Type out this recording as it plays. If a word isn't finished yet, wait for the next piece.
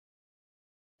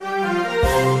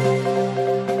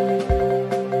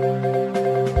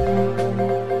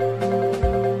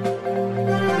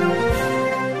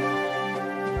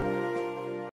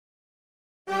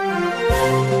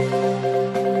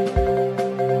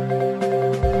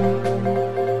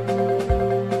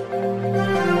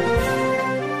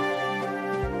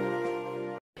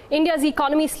India's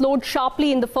economy slowed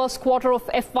sharply in the first quarter of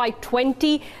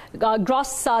FY20.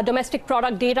 Gross domestic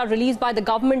product data released by the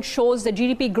government shows the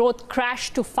GDP growth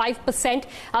crashed to 5%.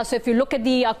 So if you look at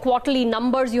the quarterly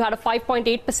numbers, you had a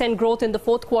 5.8% growth in the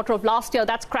fourth quarter of last year.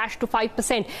 That's crashed to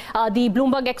 5%. The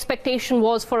Bloomberg expectation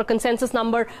was for a consensus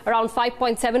number around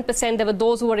 5.7%. There were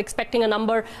those who were expecting a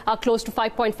number close to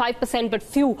 5.5%, but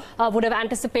few would have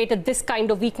anticipated this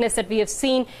kind of weakness that we have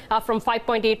seen from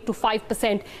 5.8 to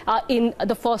 5% in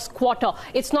the first quarter.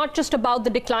 It's not just about the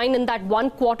decline in that one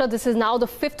quarter. This is now the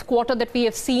fifth quarter that we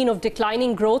have seen of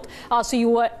declining growth. So you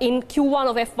were in Q1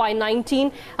 of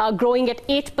FY19 growing at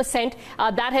 8%.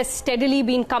 That has steadily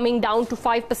been coming down to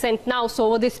 5% now. So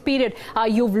over this period,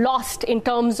 you've lost in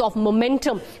terms of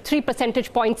momentum 3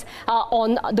 percentage points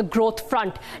on the growth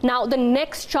front. Now, the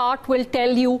next chart will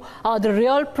tell you the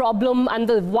real problem and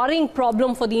the worrying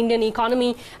problem for the Indian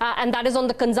economy, and that is on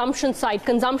the consumption side.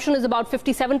 Consumption is about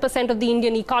 57% of the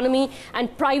Indian economy,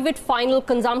 and private final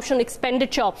consumption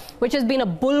expenditure, which has been a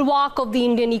bulwark of the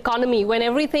Indian economy. When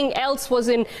everything else was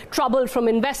in trouble, from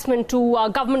investment to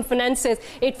government finances,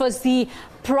 it was the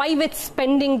private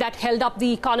spending that held up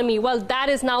the economy. Well, that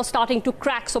is now starting to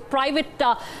crack. So private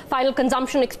final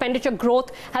consumption expenditure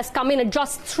growth has come in at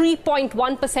just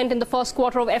 3.1% in the first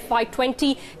quarter of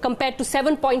FY20 compared to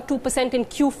 7.2% in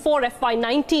Q4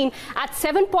 FY19. At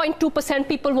 7.2%,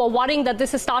 people were worrying that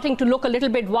this is starting to look a little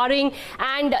bit worrying,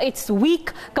 and it's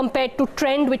weak compared to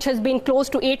trend, which has been close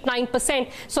to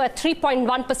 8-9%. So at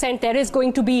 3.1%, there is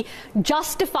going to be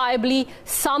justifiably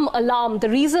some alarm. The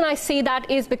reason I say that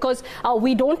is because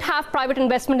we don't have private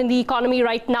investment in the economy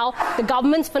right now. The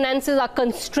government's finances are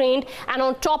constrained. And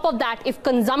on top of that, if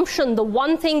consumption, the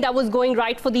one thing that was going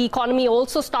right for the economy,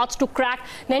 also starts to crack,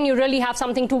 then you really have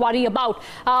something to worry about.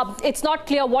 It's not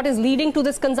clear what is leading to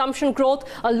this consumption growth.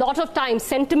 A lot of times,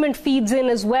 sentiment feeds in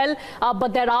as well.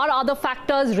 But there are other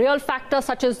factors, real factors,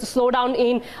 such as the slowdown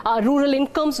in rural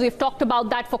incomes. We've talked about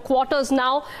that for quarters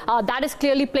now. That is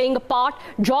clearly playing a part.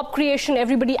 Job creation,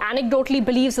 everybody anecdotally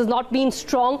believes, has not been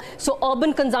strong. So urban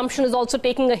consumption is also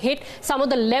taking a hit. Some of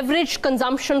the leveraged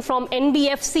consumption from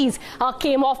NBFCs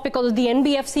came off because of the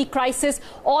NBFC crisis.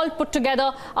 All put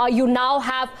together, you now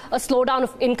have a slowdown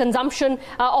in consumption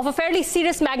of a fairly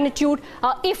serious magnitude.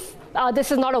 If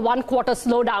this is not a one-quarter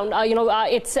slowdown.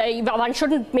 One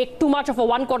shouldn't make too much of a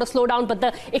one-quarter slowdown, but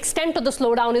the extent of the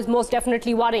slowdown is most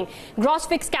definitely worrying. Gross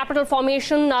fixed capital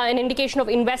formation, an indication of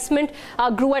investment,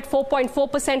 grew at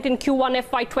 4.4% in Q1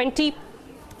 FY20.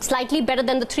 Slightly better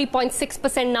than the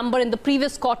 3.6% number in the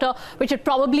previous quarter, which had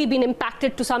probably been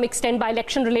impacted to some extent by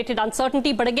election-related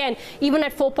uncertainty. But again, even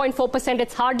at 4.4%,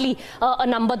 it's hardly a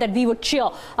number that we would cheer.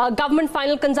 Government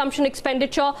final consumption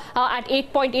expenditure at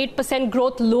 8.8%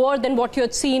 growth, lower than what you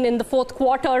had seen in the fourth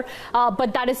quarter.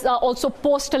 But that is also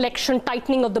post-election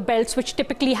tightening of the belts, which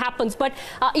typically happens. But,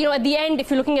 at the end,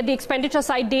 if you're looking at the expenditure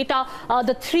side data,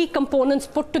 the three components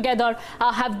put together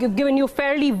have given you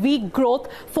fairly weak growth,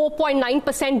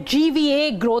 4.9%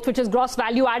 GVA growth, which is gross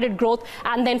value added growth,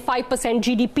 and then 5%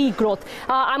 GDP growth.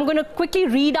 I'm going to quickly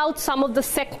read out some of the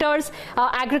sectors.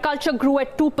 Agriculture grew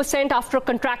at 2% after a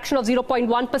contraction of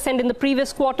 0.1% in the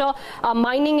previous quarter.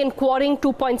 Mining and quarrying,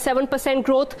 2.7%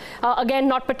 growth. Again,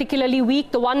 not particularly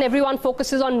weak. The one everyone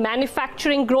focuses on,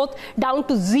 manufacturing growth, down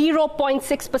to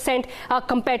 0.6%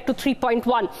 compared to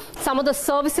 3.1%. Some of the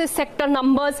services sector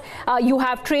numbers, you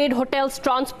have trade, hotels,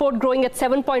 transport growing at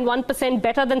 7.1%,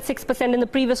 better than 6% in the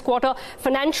previous quarter.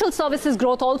 Financial services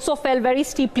growth also fell very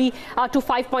steeply to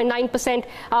 5.9%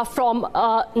 from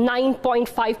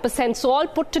 9.5%. So all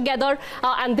put together,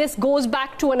 and this goes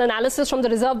back to an analysis from the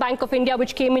Reserve Bank of India,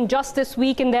 which came in just this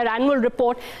week in their annual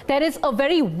report. There is a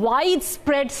very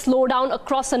widespread slowdown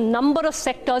across a number of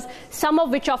sectors, some of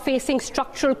which are facing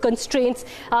structural constraints.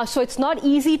 So it's not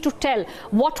easy to tell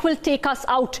what will take us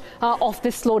out of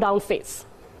this slowdown phase.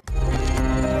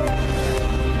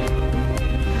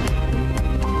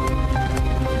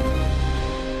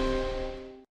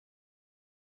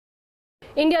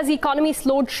 India's economy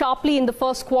slowed sharply in the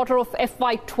first quarter of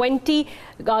FY20.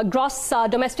 Gross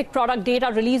domestic product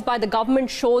data released by the government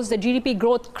shows the GDP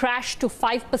growth crashed to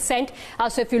 5%.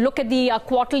 So if you look at the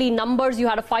quarterly numbers, you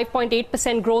had a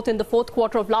 5.8% growth in the fourth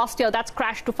quarter of last year. That's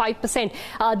crashed to 5%.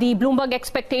 The Bloomberg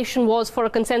expectation was for a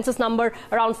consensus number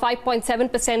around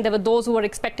 5.7%. There were those who were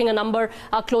expecting a number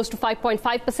close to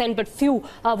 5.5%, but few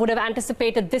would have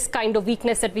anticipated this kind of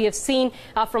weakness that we have seen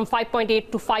from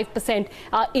 5.8 to 5%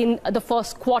 in the first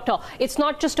first quarter. It's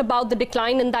not just about the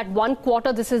decline in that one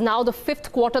quarter. This is now the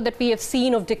fifth quarter that we have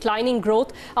seen of declining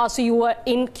growth. So you were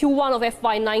in Q1 of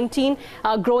FY19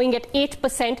 growing at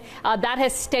 8%. That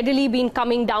has steadily been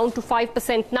coming down to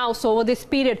 5% now. So over this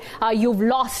period, you've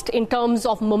lost in terms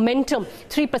of momentum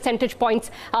 3 percentage points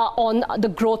on the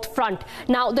growth front.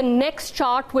 Now, the next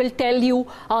chart will tell you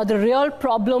the real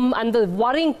problem and the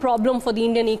worrying problem for the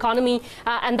Indian economy,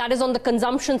 and that is on the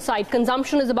consumption side.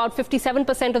 Consumption is about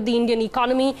 57% of the Indian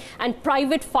economy, and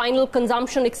private final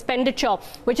consumption expenditure,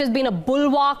 which has been a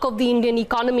bulwark of the Indian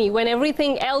economy when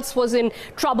everything else was in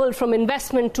trouble, from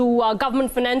investment to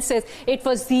government finances, it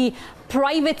was the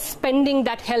private spending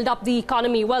that held up the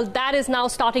economy. Well, that is now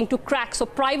starting to crack. So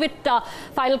private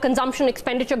final consumption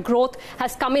expenditure growth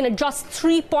has come in at just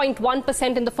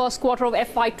 3.1% in the first quarter of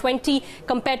FY20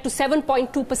 compared to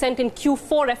 7.2% in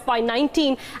Q4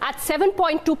 FY19. At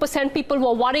 7.2%, people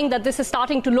were worrying that this is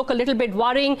starting to look a little bit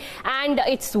worrying, and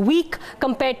it's weak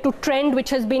compared to trend, which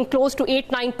has been close to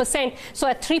 8-9%. So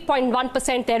at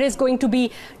 3.1%, there is going to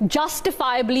be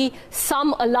justifiably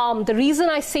some alarm. The reason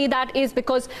I say that is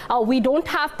because we don't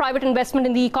have private investment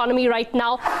in the economy right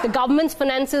now. The government's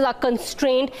finances are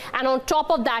constrained. And on top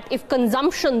of that, if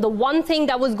consumption, the one thing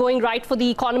that was going right for the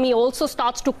economy, also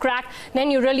starts to crack,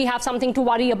 then you really have something to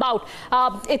worry about.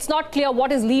 It's not clear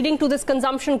what is leading to this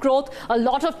consumption growth. A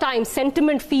lot of times,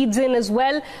 sentiment feeds in as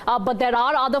well. But there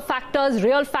are other factors,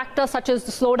 real factors, such as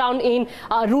the slowdown in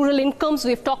rural incomes.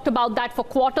 We've talked about that for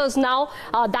quarters now.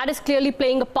 That is clearly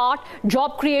playing a part.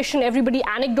 Job creation, everybody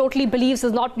anecdotally believes,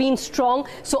 has not been strong.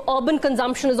 So urban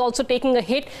consumption is also taking a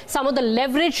hit. Some of the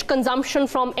leveraged consumption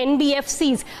from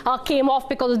NBFCs came off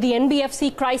because of the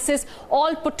NBFC crisis.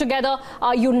 All put together,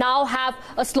 you now have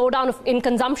a slowdown in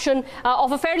consumption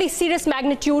of a fairly serious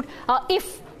magnitude.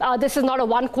 If this is not a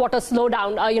one-quarter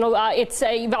slowdown.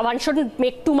 One shouldn't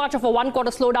make too much of a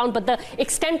one-quarter slowdown, but the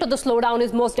extent of the slowdown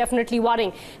is most definitely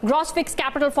worrying. Gross fixed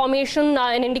capital formation,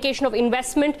 an indication of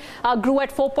investment, grew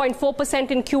at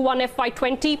 4.4% in Q1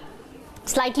 FY20.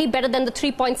 Slightly better than the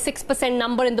 3.6%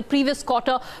 number in the previous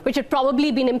quarter, which had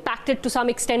probably been impacted to some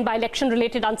extent by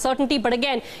election-related uncertainty. But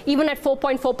again, even at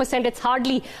 4.4%, it's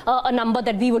hardly a number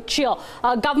that we would cheer.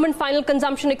 Government final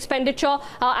consumption expenditure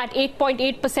at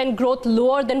 8.8% growth,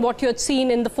 lower than what you had seen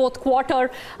in the fourth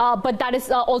quarter. But that is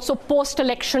also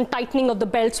post-election tightening of the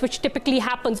belts, which typically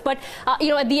happens. But, at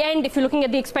the end, if you're looking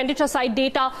at the expenditure side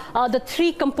data, the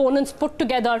three components put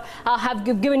together have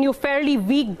given you fairly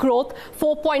weak growth,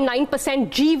 4.9%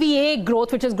 GVA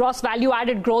growth, which is gross value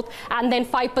added growth, and then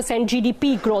 5%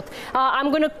 GDP growth. I'm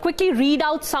going to quickly read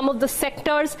out some of the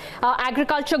sectors.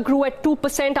 Agriculture grew at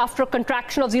 2% after a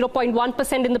contraction of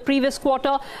 0.1% in the previous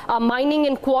quarter. Mining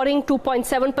and quarrying,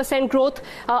 2.7% growth.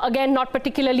 Again, not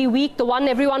particularly weak. The one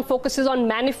everyone focuses on,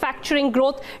 manufacturing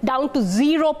growth, down to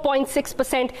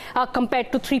 0.6%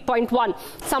 compared to 3.1%.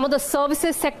 Some of the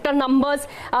services sector numbers,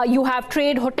 you have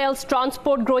trade, hotels,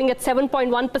 transport growing at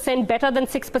 7.1%, better than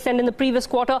 6% in the previous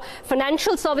quarter.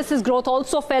 Financial services growth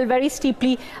also fell very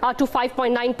steeply to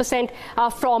 5.9%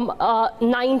 from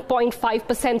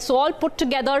 9.5%. So all put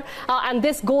together, and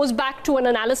this goes back to an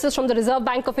analysis from the Reserve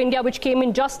Bank of India, which came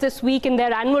in just this week in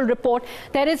their annual report.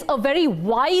 There is a very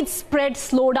widespread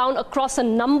slowdown across a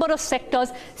number of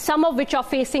sectors, some of which are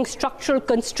facing structural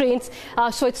constraints.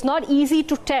 So it's not easy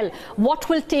to tell what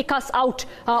will take us out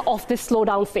of this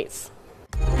slowdown phase.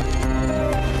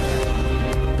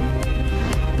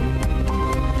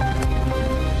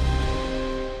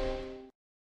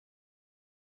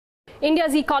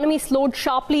 India's economy slowed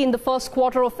sharply in the first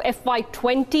quarter of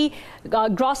FY20.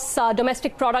 Gross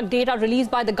domestic product data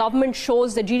released by the government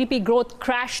shows the GDP growth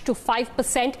crashed to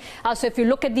 5%. So if you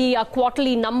look at the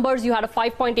quarterly numbers, you had a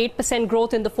 5.8%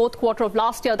 growth in the fourth quarter of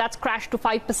last year. That's crashed to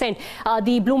 5%.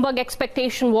 The Bloomberg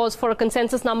expectation was for a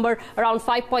consensus number around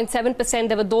 5.7%.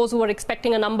 There were those who were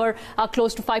expecting a number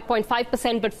close to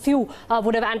 5.5%, but few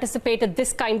would have anticipated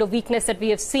this kind of weakness that we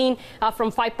have seen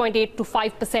from 5.8 to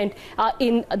 5%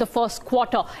 in the first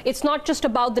quarter. It's not just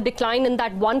about the decline in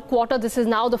that one quarter. This is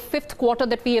now the fifth quarter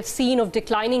that we have seen of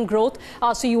declining growth.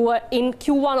 So you were in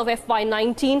Q1 of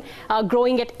FY19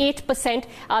 growing at 8%.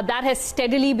 That has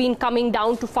steadily been coming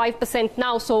down to 5%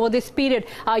 now. So over this period,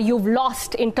 you've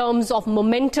lost in terms of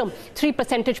momentum 3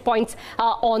 percentage points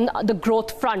on the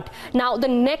growth front. Now, the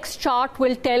next chart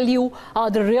will tell you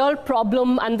the real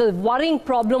problem and the worrying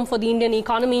problem for the Indian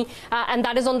economy, and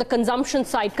that is on the consumption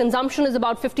side. Consumption is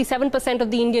about 57% of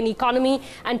the Indian economy. economy,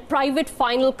 and private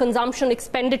final consumption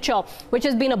expenditure, which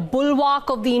has been a bulwark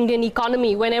of the Indian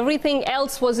economy. When everything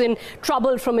else was in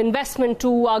trouble, from investment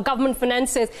to government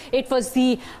finances, it was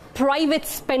the private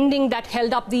spending that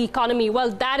held up the economy. Well,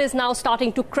 that is now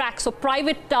starting to crack. So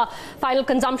private final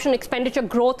consumption expenditure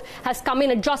growth has come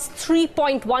in at just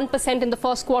 3.1% in the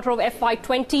first quarter of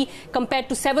FY20 compared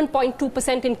to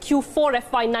 7.2% in Q4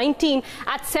 FY19.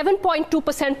 At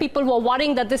 7.2%, people were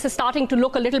worrying that this is starting to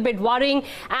look a little bit worrying,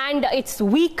 and it's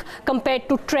weak compared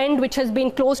to trend, which has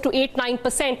been close to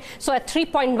 8-9%. So at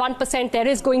 3.1%, there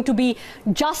is going to be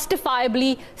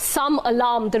justifiably some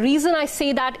alarm. The reason I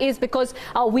say that is because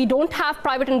we don't have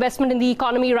private investment in the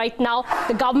economy right now.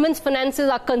 The government's finances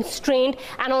are constrained.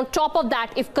 And on top of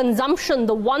that, if consumption,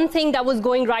 the one thing that was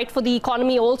going right for the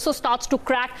economy, also starts to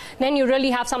crack, then you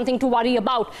really have something to worry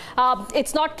about.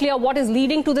 It's not clear what is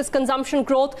leading to this consumption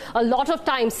growth. A lot of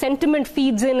times, sentiment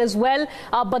feeds in as well.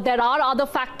 But there are other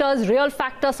factors, real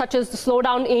factors, such as the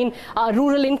slowdown in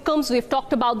rural incomes. We've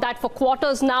talked about that for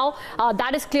quarters now.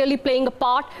 That is clearly playing a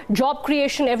part. Job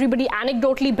creation, everybody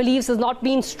anecdotally believes, has not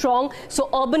been strong. So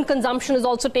urban consumption is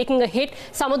also taking a hit.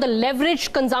 Some of the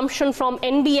leveraged consumption from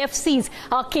NBFCs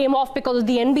came off because of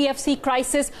the NBFC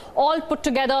crisis. All put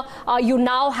together, you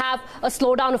now have a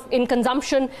slowdown in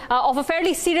consumption of a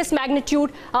fairly serious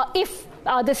magnitude. If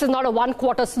this is not a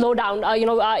one-quarter slowdown.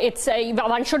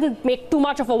 One shouldn't make too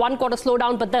much of a one-quarter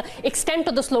slowdown, but the extent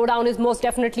of the slowdown is most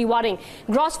definitely worrying.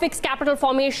 Gross fixed capital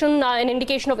formation, an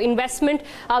indication of investment,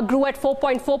 grew at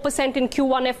 4.4% in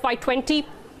Q1 FY20.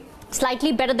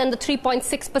 Slightly better than the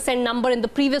 3.6% number in the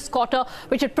previous quarter,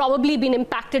 which had probably been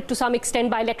impacted to some extent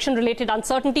by election-related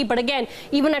uncertainty. But again,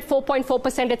 even at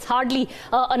 4.4%, it's hardly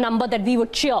a number that we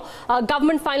would cheer.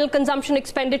 Government final consumption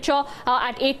expenditure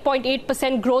at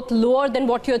 8.8% growth, lower than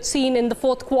what you had seen in the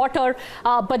fourth quarter.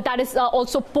 But that is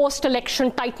also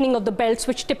post-election tightening of the belts,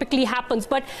 which typically happens.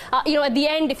 But, at the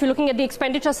end, if you're looking at the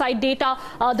expenditure side data,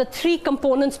 the three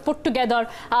components put together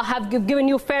have given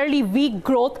you fairly weak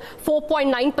growth,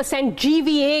 4.9%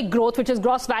 GVA growth, which is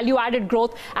gross value added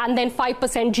growth, and then 5%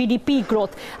 GDP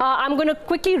growth. I'm going to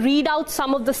quickly read out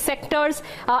some of the sectors.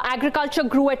 Agriculture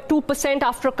grew at 2%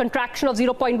 after a contraction of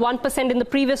 0.1% in the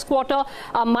previous quarter.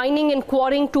 Mining and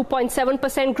quarrying,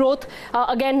 2.7% growth.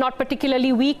 Again, not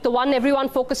particularly weak. The one everyone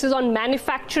focuses on,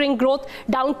 manufacturing growth,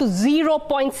 down to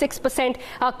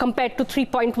 0.6% compared to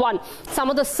 3.1%.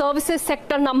 Some of the services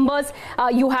sector numbers,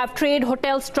 you have trade,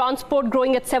 hotels, transport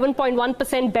growing at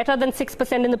 7.1%, better than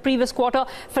 6% in the previous quarter.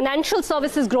 Financial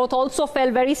services growth also fell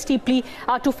very steeply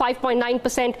to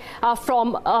 5.9%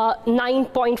 from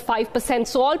 9.5%.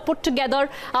 So all put together,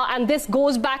 and this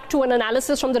goes back to an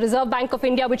analysis from the Reserve Bank of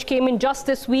India, which came in just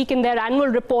this week in their annual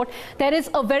report. There is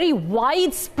a very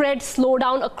widespread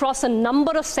slowdown across a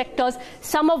number of sectors,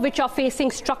 some of which are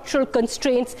facing structural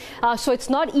constraints. So it's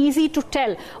not easy to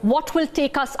tell what will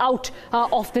take us out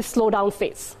of this slowdown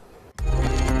phase.